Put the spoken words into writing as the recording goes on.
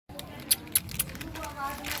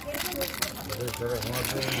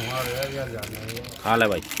खा ले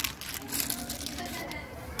भाई।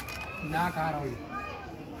 ना खा रहा हूँ।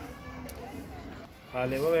 खा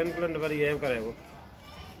ले वो इम्प्लांट पर ये करे वो।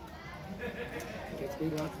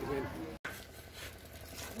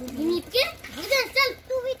 चल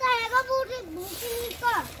तू भी खाएगा पूरे भूख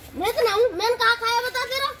का। मैं तो ना हूँ, मैंने कहा खाया बता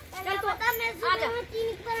तेरा। चल तो बता मैं सुबह 3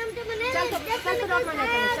 परांठे बने। चल तो रोट बना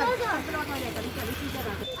कर। चल तो रोट बना कर। चल इसी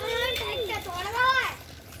तरह। अरे टाइट क्या तोड़ रहा है?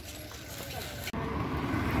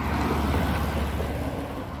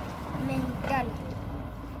 मेंटल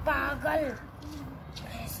पागल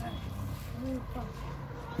ऐसा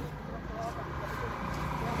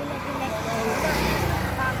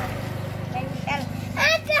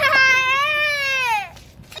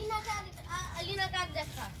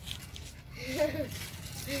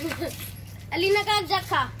अलीना का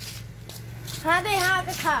जखा हाँ दे हाँ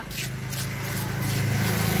के खा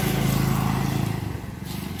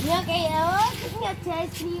ये क्या है वो कितनी अच्छी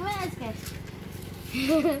आइसक्रीम है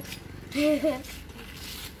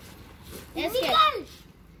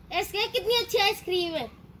इसके कितनी अच्छी आइसक्रीम है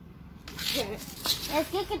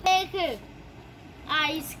इसके कितने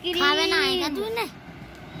आइसक्रीम खावे ना आएगा तूने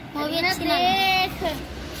वो भी अच्छी देख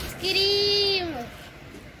आइसक्रीम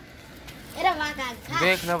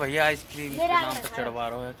देख ना भैया आइसक्रीम के नाम पे चढ़वा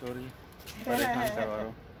रहा है चोरी परेशान करवा रहा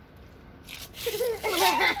हूँ।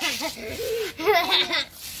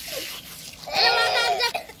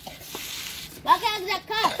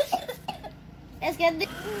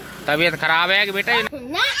 तबीयत खराब है कि बेटा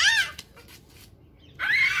ना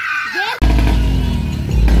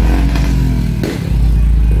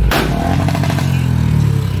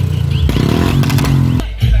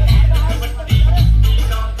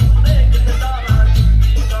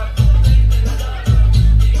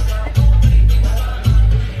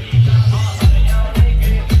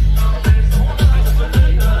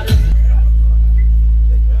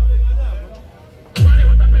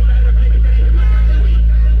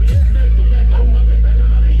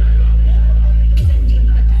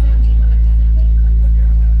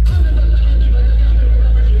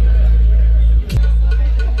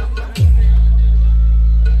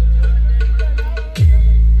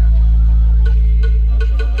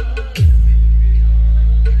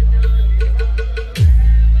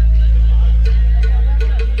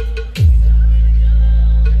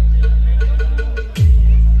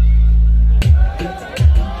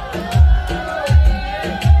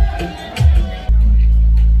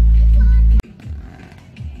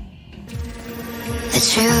The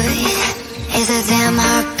truth is a damn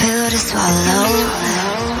hard pill to swallow.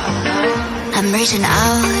 I'm reaching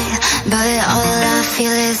out, but all I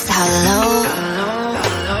feel is hollow.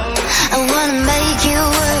 I wanna make you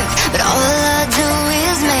work, but all I do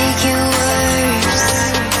is make you worse.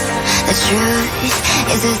 The truth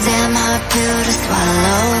is a damn hard pill to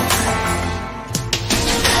swallow.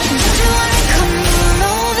 Don't you wanna come on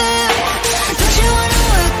over? Don't you wanna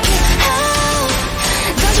work it out?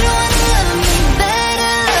 Don't you wanna love me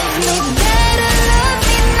better, love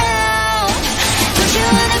me now? Don't you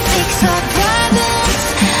wanna fix our problems?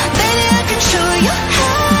 Baby, I can show you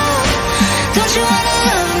how. Don't you wanna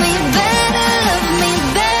love me better, love me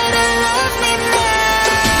better, love me now?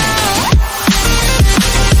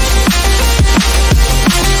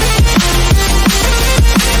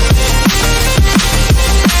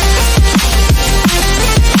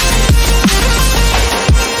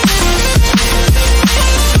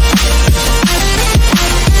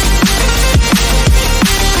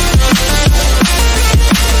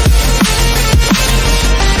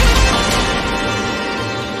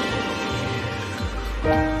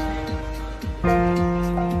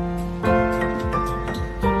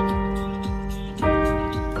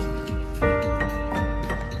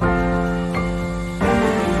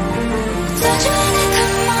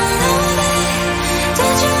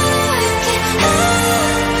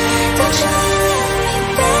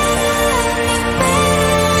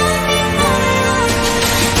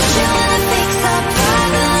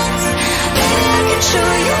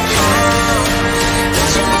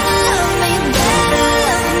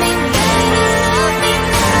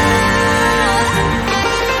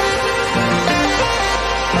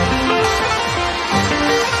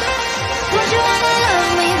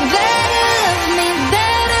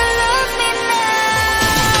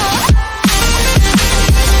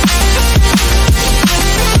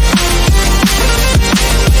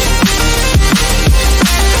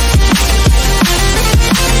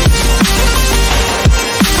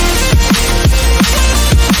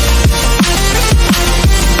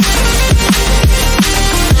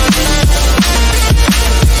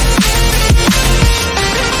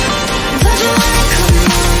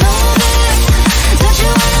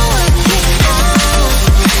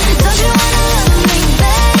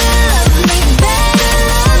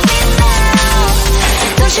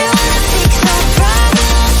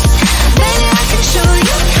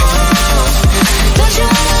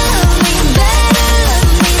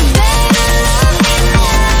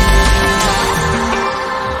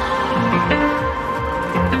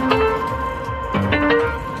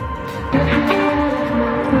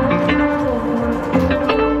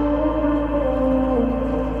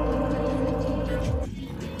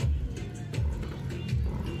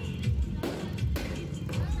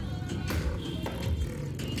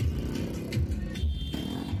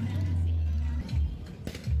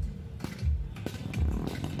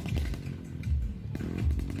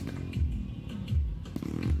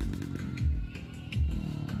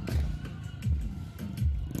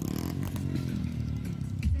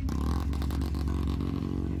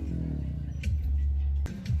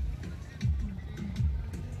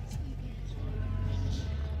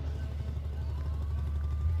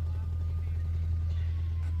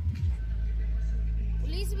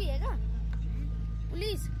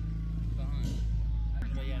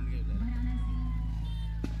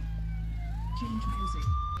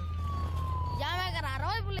 या मैं करा रहा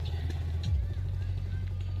हूँ बोले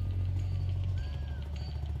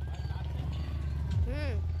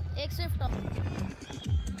एक Swift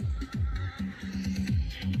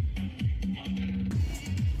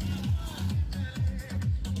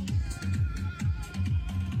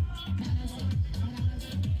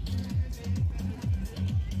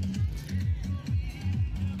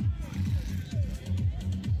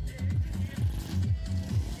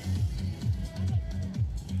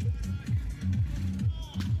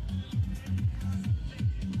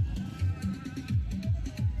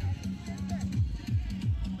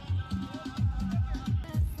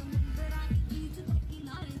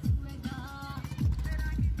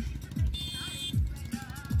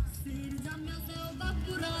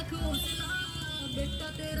बेटा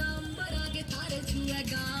तेरा अंबर आगे तारे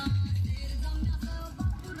छुएगा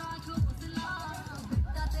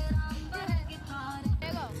बेटा तेरा अंबर आगे तारे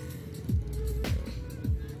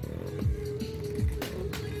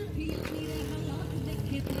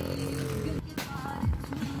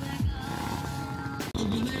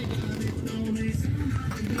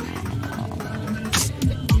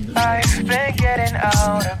I've been getting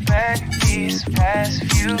out of bed these past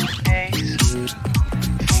few days.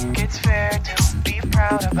 Think it's fair to be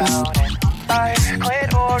proud about it. I've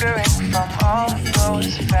quit ordering from all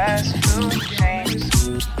those fast food chains.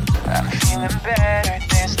 I'm feeling better,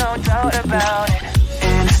 there's no doubt about it.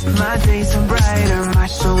 And my days are brighter, my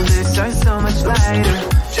shoulders are so much lighter.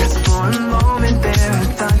 Just for a moment there, I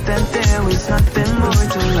thought that there was nothing more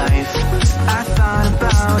to life. I thought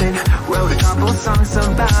about it, wrote a couple songs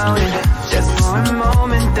about it. Just for a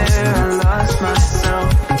moment there, I lost myself.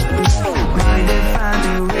 Mind if I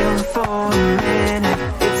be real for a minute?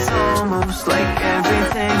 It's almost like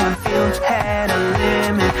everything I feel had a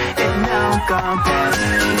limit. It now gone past.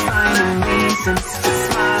 Finding reasons to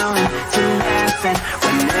smile and to laugh, and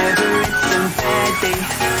whenever it's a bad day,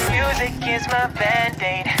 music is my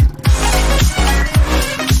band-aid.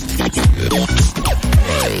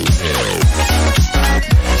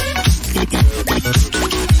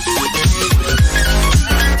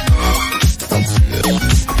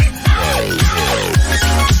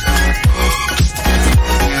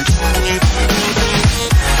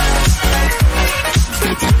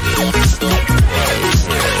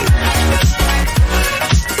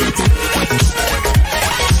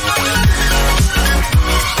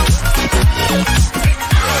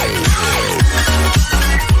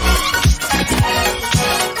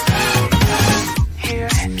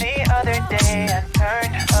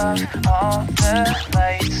 All the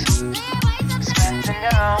lights, spent an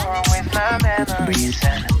hour with my memories,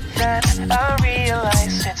 and then I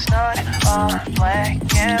realized it's not all black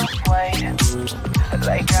and white.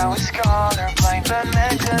 Like I was colorblind, but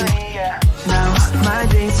mentally, yeah. Now my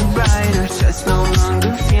days are brighter, just no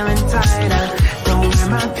longer feeling tired. I don't wear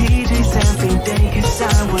my PJs every day, 'cause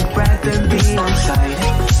I would rather be on site.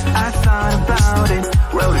 I thought about it,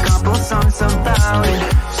 wrote a couple songs about it.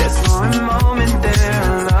 Just for a moment there,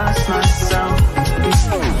 I lost myself.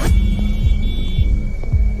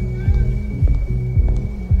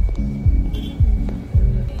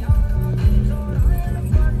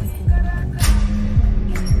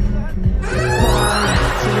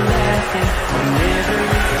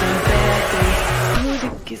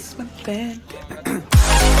 Music is my band.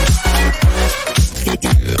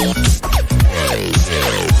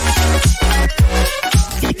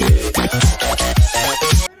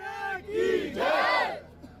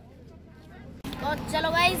 तो चलो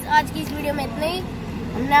guys, आज की इस video में इतना ही।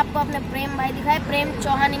 हमने आपको अपने प्रेम भाई दिखाए। प्रेम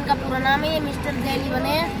चौहान इनका पूरा नाम है। ये मिस्टर दिल्ली बने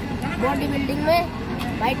हैं बॉडी बिल्डिंग में।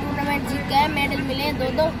 भाई टूर्नामेंट जीत गए, मेडल मिले हैं,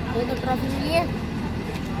 दो ट्रॉफी मिली है।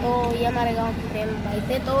 तो ये हमारे गांव के प्रेम भाई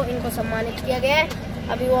थे, तो इनको सम्मानित किया गया है।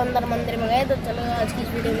 अभी वो अंदर मंदिर में गए। तो चलो आज की इस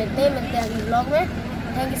वीडियो में इतने ही, मिलते हैं अगले ब्लॉग में।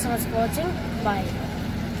 Thank you so much for watching, bye.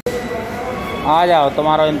 आ जाओ,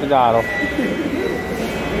 तुम्हारा इंतजार हो।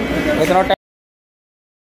 इतना